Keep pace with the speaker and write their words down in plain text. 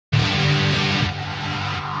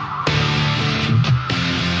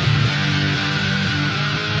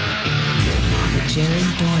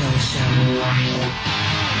Doyle Show.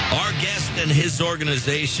 Our guest and his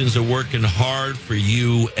organizations are working hard for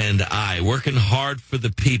you and I, working hard for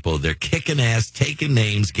the people. They're kicking ass, taking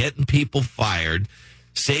names, getting people fired,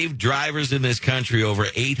 saved drivers in this country over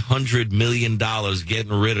 $800 million,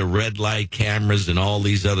 getting rid of red light cameras and all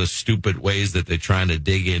these other stupid ways that they're trying to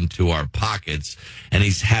dig into our pockets. And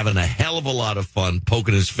he's having a hell of a lot of fun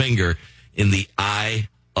poking his finger in the eye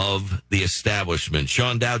of the establishment.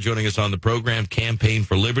 Shawn Dow joining us on the program, Campaign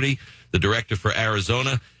for Liberty, the director for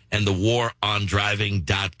Arizona, and the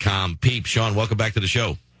waronDriving.com. Peep, Shawn, welcome back to the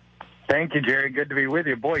show. Thank you, Jerry. Good to be with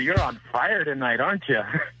you. Boy, you're on fire tonight, aren't you?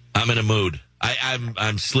 I'm in a mood.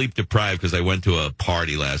 I'm sleep deprived because I went to a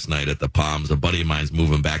party last night at the Palms. A buddy of mine's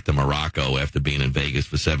moving back to Morocco after being in Vegas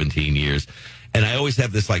for 17 years. And I always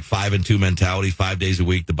have this like 5 and 2 mentality. 5 days a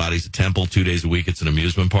week, the body's a temple. 2 days a week, it's an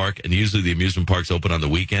amusement park. And usually the amusement park's open on the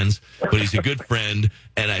weekends. But he's a good friend,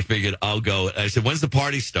 and I figured I'll go. And I said, when's the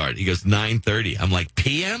party start? He goes, 9:30. I'm like,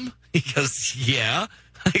 PM? He goes, yeah.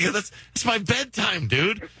 I go, that's my bedtime,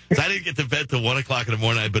 dude. So I didn't get to bed till 1 o'clock in the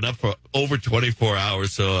morning. I've been up for over 24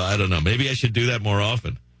 hours, so I don't know. Maybe I should do that more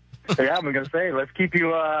often. Yeah, I'm going to say, let's keep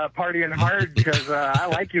you partying hard because I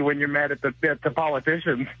like you when you're mad at the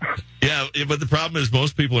politicians. Yeah, but the problem is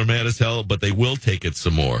most people are mad as hell, but they will take it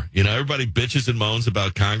some more. You know, everybody bitches and moans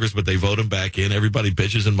about Congress, but they vote them back in. Everybody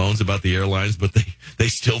bitches and moans about the airlines, but they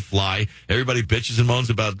still fly. Everybody bitches and moans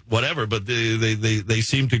about whatever, but they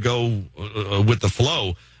seem to go with the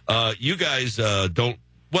flow. You guys don't.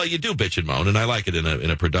 Well, you do bitch and moan, and I like it in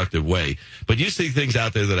a productive way. But you see things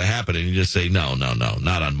out there that are happening, and you just say, no,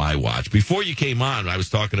 not on my watch. Before you came on, I was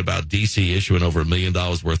talking about D.C. issuing over $1 million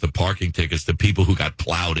worth of parking tickets to people who got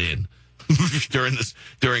plowed in during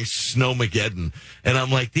Snowmageddon. And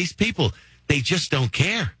I'm like, these people, they just don't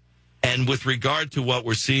care. And with regard to what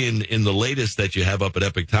we're seeing in the latest that you have up at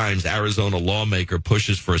Epic Times, Arizona lawmaker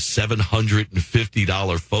pushes for a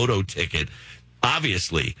 $750 photo ticket.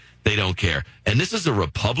 Obviously, they don't care. And this is a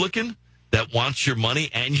Republican that wants your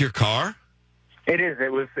money and your car? It is.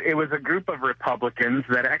 It was a group of Republicans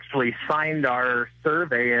that actually signed our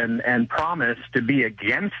survey and promised to be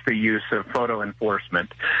against the use of photo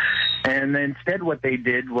enforcement. And instead what they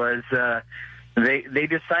did was they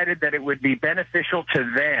decided that it would be beneficial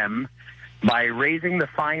to them by raising the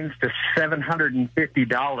fines to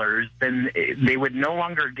 $750, then they would no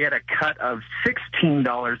longer get a cut of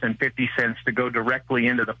 $16.50 to go directly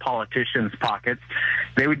into the politicians' pockets.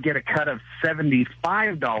 They would get a cut of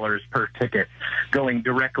 $75 per ticket going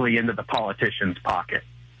directly into the politicians' pocket.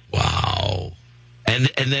 Wow. And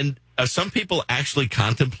then are some people actually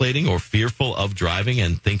contemplating or fearful of driving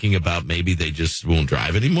and thinking about maybe they just won't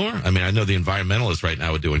drive anymore? I mean, I know the environmentalists right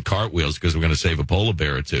now are doing cartwheels because we're going to save a polar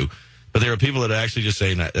bear or two. But there are people that are actually just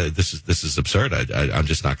saying, this is absurd. I'm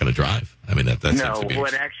just not going to drive. I mean, that no,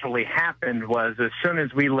 what actually happened was as soon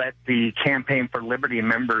as we let the Campaign for Liberty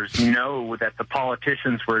members know that the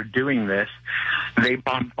politicians were doing this, they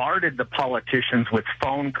bombarded the politicians with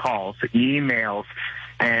phone calls, emails,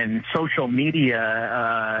 and social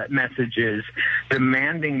media messages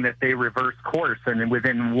demanding that they reverse course. And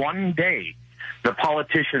within one day, the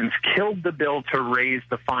politicians killed the bill to raise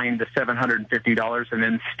the fine to $750 and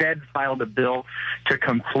instead filed a bill to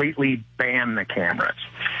completely ban the cameras.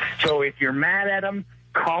 So if you're mad at them,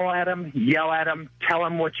 call at them, yell at them, tell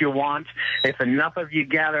them what you want. If enough of you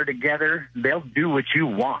gather together, they'll do what you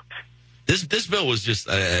want. This bill was just,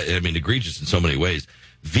 egregious in so many ways.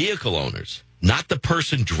 Vehicle owners, not the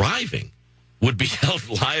person driving, would be held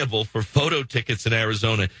liable for photo tickets in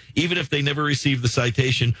Arizona, even if they never received the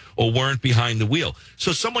citation or weren't behind the wheel.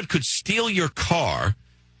 So someone could steal your car,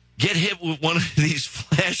 get hit with one of these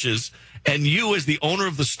flashes, and you, as the owner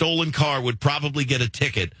of the stolen car, would probably get a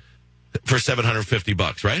ticket for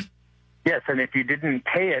 $750, right? Yes, and if you didn't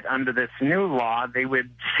pay it under this new law, they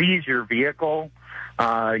would seize your vehicle.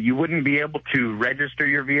 You wouldn't be able to register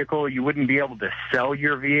your vehicle. You wouldn't be able to sell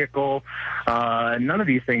your vehicle. None of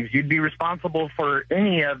these things. You'd be responsible for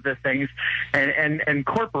any of the things. And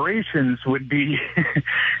corporations would be,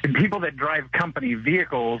 people that drive company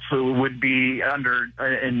vehicles would be under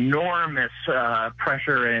enormous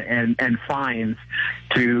pressure and fines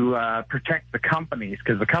to protect the companies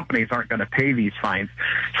because the companies aren't going to pay these fines.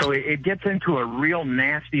 So it gets into a real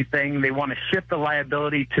nasty thing. They want to shift the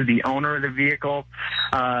liability to the owner of the vehicle.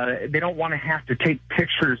 They don't want to have to take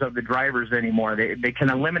pictures of the drivers anymore. They can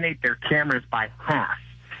eliminate their cameras by half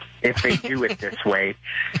if they do it this way.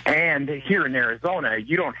 And here in Arizona,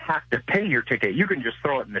 you don't have to pay your ticket. You can just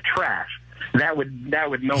throw it in the trash. That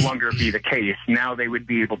would no longer be the case. Now they would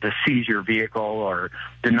be able to seize your vehicle or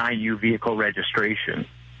deny you vehicle registration.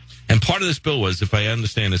 And part of this bill was, if I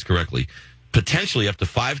understand this correctly, potentially up to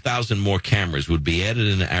 5,000 more cameras would be added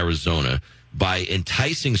in Arizona by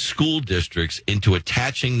enticing school districts into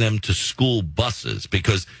attaching them to school buses,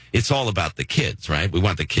 because it's all about the kids, right? We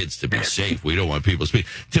want the kids to be safe. We don't want people to speak.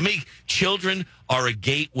 To me, children are a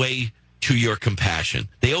gateway to your compassion.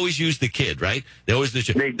 They always use the kid, right? They want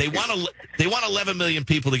 11 million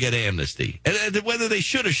people to get amnesty. And whether they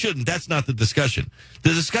should or shouldn't, that's not the discussion. The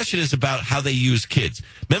discussion is about how they use kids.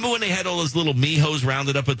 Remember when they had all those little Mihos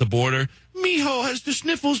rounded up at the border? Miho has the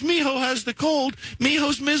sniffles. Miho has the cold.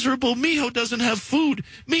 Miho's miserable. Miho doesn't have food.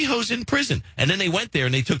 Miho's in prison. And then they went there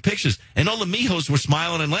and they took pictures, and all the Mihos were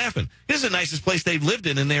smiling and laughing. This is the nicest place they've lived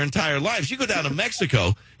in their entire lives. You go down to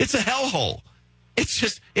Mexico, it's a hellhole. It's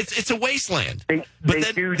just it's a wasteland. They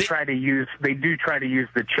do try to use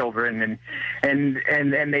the children,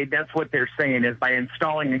 and that's what they're saying is by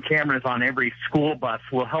installing the cameras on every school bus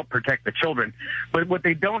will help protect the children. But what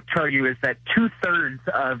they don't tell you is that 2/3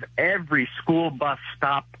 of every school bus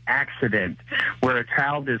stop accident where a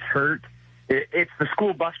child is hurt, it's the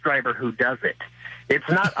school bus driver who does it. It's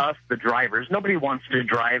not us, the drivers. Nobody wants to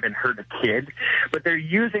drive and hurt a kid, but they're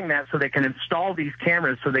using that so they can install these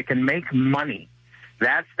cameras so they can make money.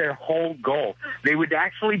 That's their whole goal. They would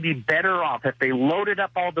actually be better off if they loaded up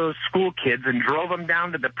all those school kids and drove them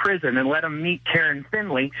down to the prison and let them meet Karen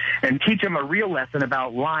Finley and teach them a real lesson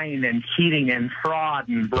about lying and cheating and fraud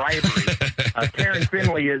and bribery. Karen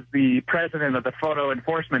Finley is the president of the photo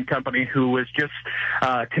enforcement company who was just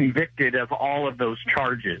convicted of all of those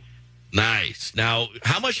charges. Nice. Now,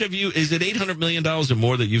 how much have you, is it $800 million or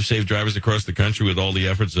more that you've saved drivers across the country with all the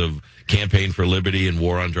efforts of Campaign for Liberty and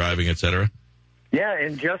War on Driving, et cetera? Yeah,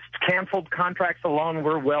 in just canceled contracts alone,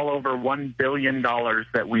 we're well over $1 billion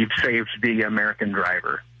that we've saved the American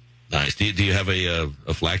driver. Nice. Do you have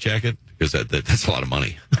a flak jacket? Because that's a lot of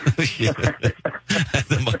money.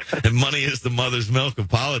 And money is the mother's milk of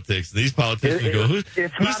politics. These politicians go,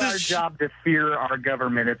 it's not our job to fear our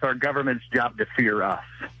government. It's our government's job to fear us.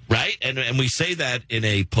 Right? And we say that in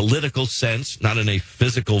a political sense, not in a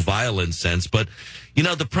physical violence sense. But, you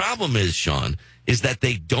know, the problem is, Shawn, is that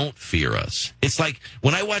they don't fear us. It's like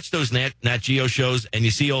when I watch those Nat Geo shows and you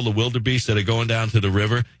see all the wildebeests that are going down to the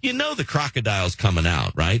river, you know the crocodile's coming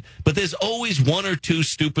out, right? But there's always one or two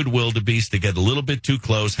stupid wildebeests that get a little bit too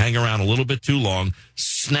close, hang around a little bit too long,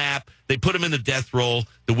 snap, they put them in the death roll,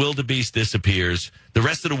 the wildebeest disappears, the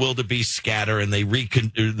rest of the wildebeest scatter, and they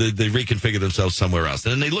reconfigure themselves somewhere else.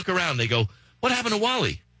 And then they look around and they go, what happened to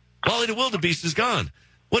Wally? Wally the wildebeest is gone.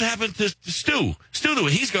 What happened to Stu?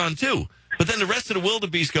 He's gone too. But then the rest of the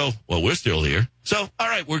wildebeest go, well, we're still here. So, all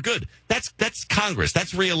right, we're good. That's Congress.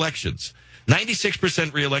 That's re-elections.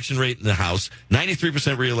 96% re-election rate in the House,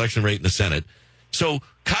 93% re-election rate in the Senate. So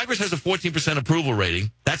Congress has a 14% approval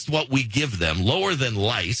rating. That's what we give them, lower than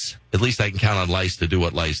lice. At least I can count on lice to do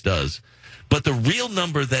what lice does. But the real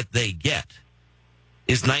number that they get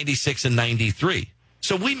is 96 and 93.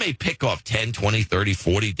 So we may pick off 10, 20, 30,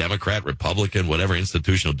 40 Democrat, Republican, whatever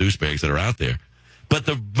institutional douchebags that are out there. But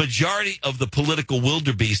the majority of the political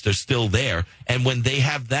wildebeest are still there. And when they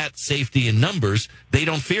have that safety in numbers, they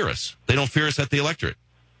don't fear us. They don't fear us at the electorate.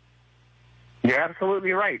 You're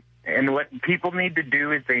absolutely right. And what people need to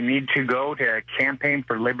do is they need to go to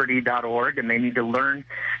campaignforliberty.org and they need to learn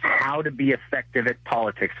how to be effective at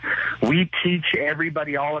politics. We teach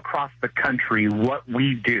everybody all across the country what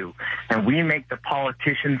we do. And we make the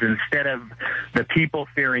politicians, instead of the people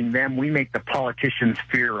fearing them, we make the politicians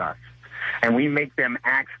fear us. And we make them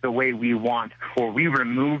act the way we want, or we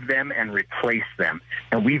remove them and replace them.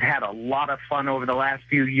 And we've had a lot of fun over the last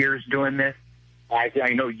few years doing this.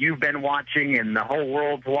 I know you've been watching, and the whole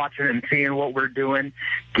world's watching and seeing what we're doing.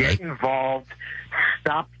 Get involved.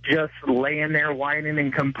 Stop just laying there whining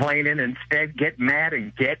and complaining. Instead, get mad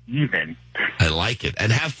and get even. I like it.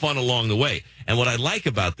 And have fun along the way. And what I like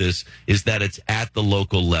about this is that it's at the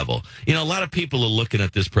local level. You know, a lot of people are looking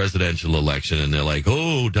at this presidential election and they're like,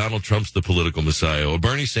 oh, Donald Trump's the political messiah, or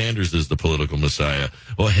Bernie Sanders is the political messiah,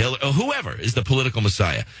 or whoever is the political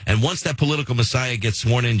messiah. And once that political messiah gets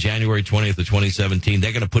sworn in January 20th of 2017,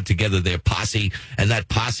 they're going to put together their posse, and that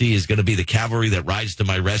posse is going to be the cavalry that rides to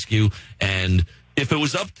my rescue. And if it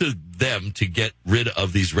was up to them to get rid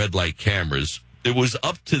of these red light cameras, it was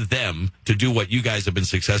up to them to do what you guys have been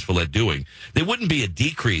successful at doing. There wouldn't be a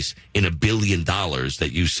decrease in $1 billion that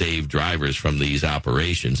you save drivers from these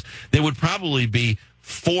operations. There would probably be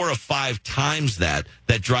 4 or 5 times that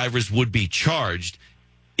drivers would be charged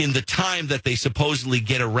in the time that they supposedly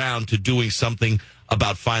get around to doing something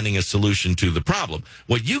about finding a solution to the problem.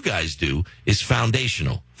 What you guys do is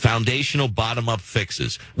foundational bottom-up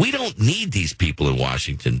fixes. We don't need these people in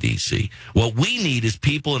Washington, D.C. What we need is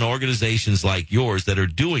people and organizations like yours that are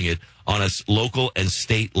doing it on a local and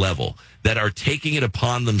state level, that are taking it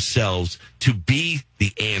upon themselves to be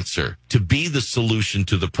the answer, to be the solution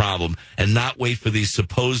to the problem, and not wait for these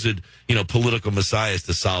supposed, political messiahs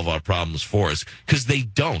to solve our problems for us. Because they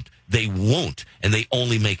don't, they won't, and they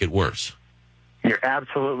only make it worse. You're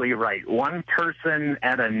absolutely right. One person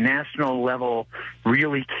at a national level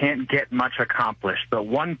really can't get much accomplished, but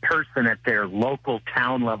one person at their local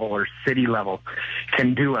town level or city level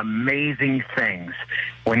can do amazing things.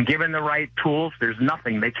 When given the right tools, there's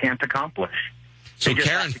nothing they can't accomplish. So they just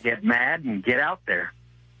Karen, have to get mad and get out there.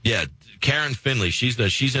 Yeah, Karen Finley, she's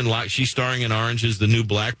starring in Orange is the New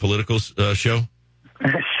Black political show.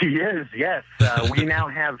 She is, yes. We now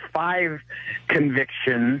have 5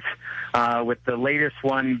 convictions, with the latest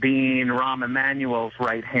one being Rahm Emanuel's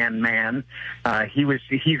right-hand man.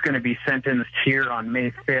 He's going to be sentenced here on May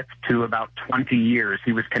 5th to about 20 years.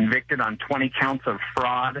 He was convicted on 20 counts of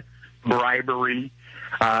fraud, bribery,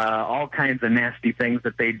 all kinds of nasty things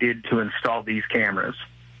that they did to install these cameras.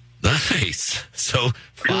 Nice. So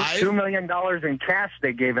 $2 million in cash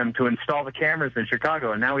they gave him to install the cameras in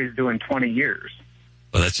Chicago, and now he's doing 20 years.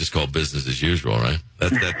 Well, that's just called business as usual, right?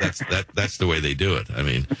 That's the way they do it. I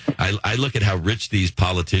mean, I look at how rich these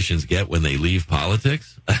politicians get when they leave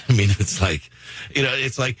politics. I mean, it's like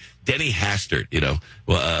Denny Hastert,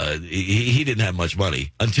 he didn't have much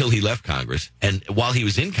money until he left Congress. And while he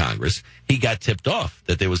was in Congress, he got tipped off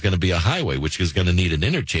that there was going to be a highway, which was going to need an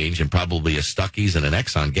interchange and probably a Stuckey's and an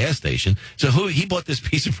Exxon gas station. So he bought this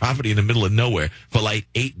piece of property in the middle of nowhere for like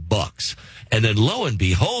 $8. And then lo and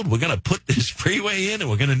behold, we're going to put this freeway in and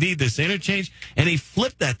we're going to need this interchange. And he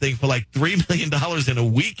flipped that thing for like $3 million in a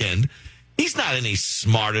weekend. He's not any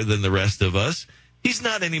smarter than the rest of us. He's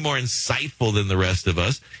not any more insightful than the rest of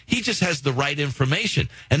us. He just has the right information.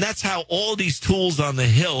 And that's how all these tools on the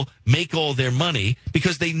Hill make all their money,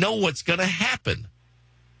 because they know what's going to happen.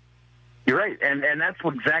 You're right, and that's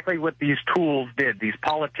exactly what these tools did. These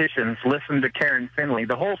politicians listened to Karen Finley.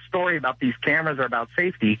 The whole story about these cameras or about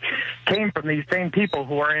safety came from these same people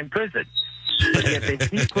who are in prison. But yet they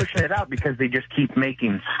keep pushing it out because they just keep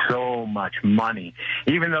making so much money.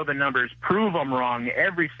 Even though the numbers prove them wrong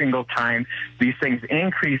every single time, these things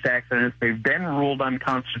increase accidents. They've been ruled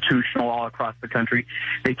unconstitutional all across the country.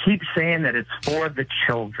 They keep saying that it's for the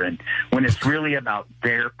children when it's really about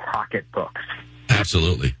their pocketbooks.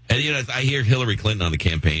 Absolutely. And, I hear Hillary Clinton on the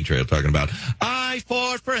campaign trail talking about, I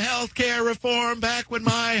fought for health care reform back when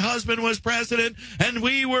my husband was president, and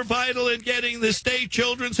we were vital in getting the state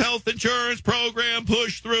children's health insurance program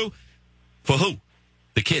pushed through. For who?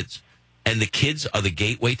 The kids. And the kids are the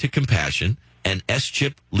gateway to compassion, and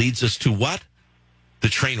S-chip leads us to what? The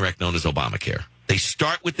train wreck known as Obamacare. They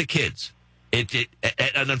start with the kids. And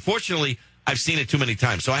unfortunately, I've seen it too many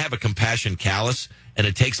times. So I have a compassion callus, and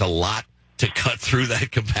it takes a lot to cut through that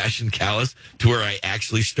compassion callus to where I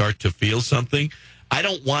actually start to feel something. I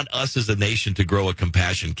don't want us as a nation to grow a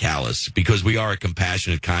compassion callus, because we are a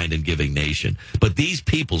compassionate, kind, and giving nation. But these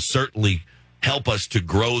people certainly help us to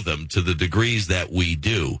grow them to the degrees that we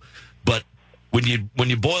do. But when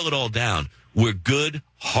you boil it all down, we're good,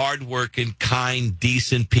 hardworking, kind,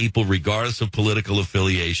 decent people, regardless of political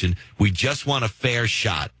affiliation. We just want a fair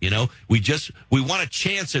shot, We want a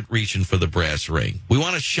chance at reaching for the brass ring. We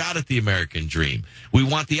want a shot at the American dream. We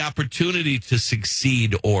want the opportunity to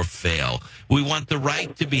succeed or fail. We want the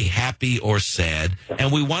right to be happy or sad,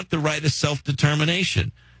 and we want the right of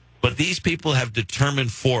self-determination. But these people have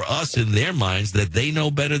determined for us in their minds that they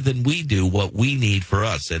know better than we do what we need for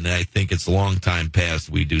us. And I think it's a long time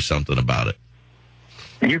past we do something about it.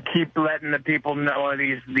 You keep letting the people know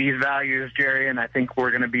these values, Jerry, and I think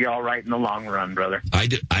we're going to be all right in the long run, brother. I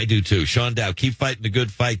do too. Shawn Dow, keep fighting the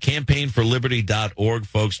good fight. CampaignForLiberty.org,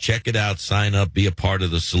 folks. Check it out. Sign up. Be a part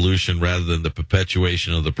of the solution rather than the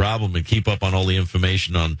perpetuation of the problem, and keep up on all the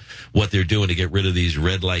information on what they're doing to get rid of these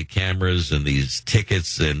red light cameras and these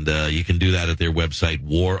tickets. And you can do that at their website,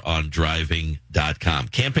 warondriving.com.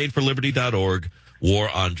 CampaignForLiberty.org.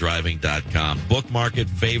 warondriving.com. Bookmark it,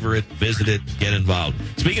 favorite, visit it, get involved.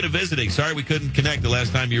 Speaking of visiting, sorry we couldn't connect the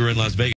last time you were in Las Vegas.